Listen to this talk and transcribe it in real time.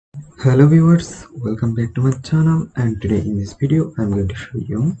Hello viewers, welcome back to my channel, and today in this video I'm going to show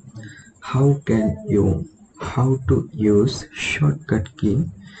you how to use shortcut key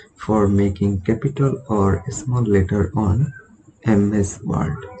for making capital or small letter on MS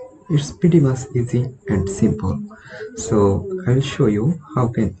Word. It's pretty much easy and simple. So I will show you how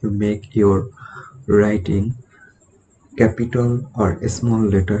can you make your writing capital or a small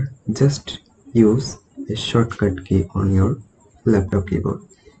letter. Just use a shortcut key on your laptop keyboard.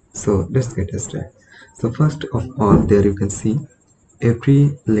 So let's get started. So first of all, there you can see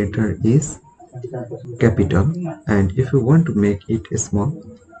every letter is capital, and if you want to make it small,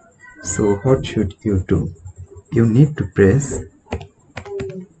 so what should you do? You need to press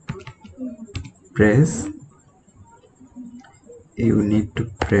you need to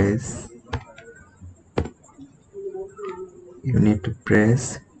press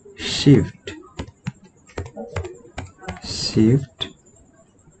shift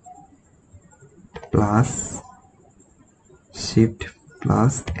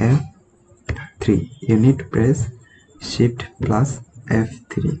plus F3. You need to press shift plus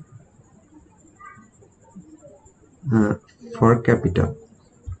F3 for capital.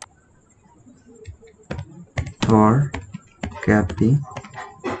 For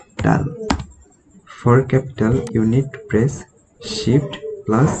capital, you need to press shift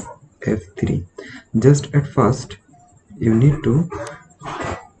plus F3. Just at first, you need to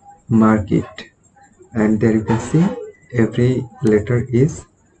mark it, and there you can see every letter is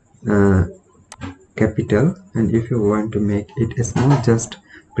capital, and if you want to make it small, just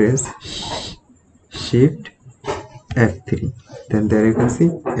press shift F3. Then there you can see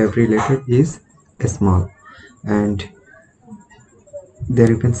every letter is small, and there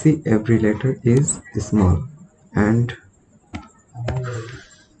you can see every letter is small. And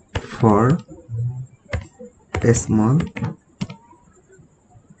for a small,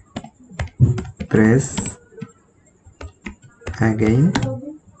 press again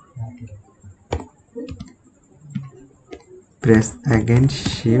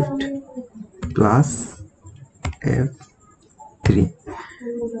shift plus F3.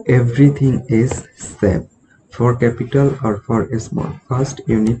 Everything is same for capital or for a small. First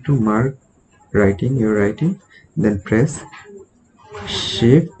you need to mark your writing, then press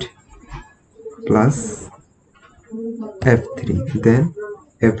shift plus F3. Then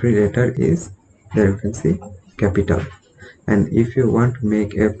every letter is, there you can see, capital. And if you want to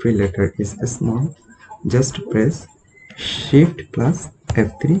make every letter is small, just press shift plus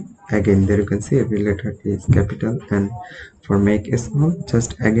F3 again. There you can see every letter is capital, and for make a small,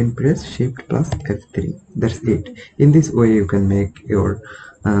 just again press shift plus F3. That's it. In this way you can make your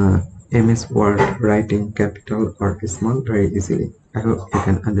MS Word writing capital or small very easily. I hope you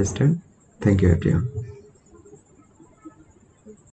can understand. Thank you everyone.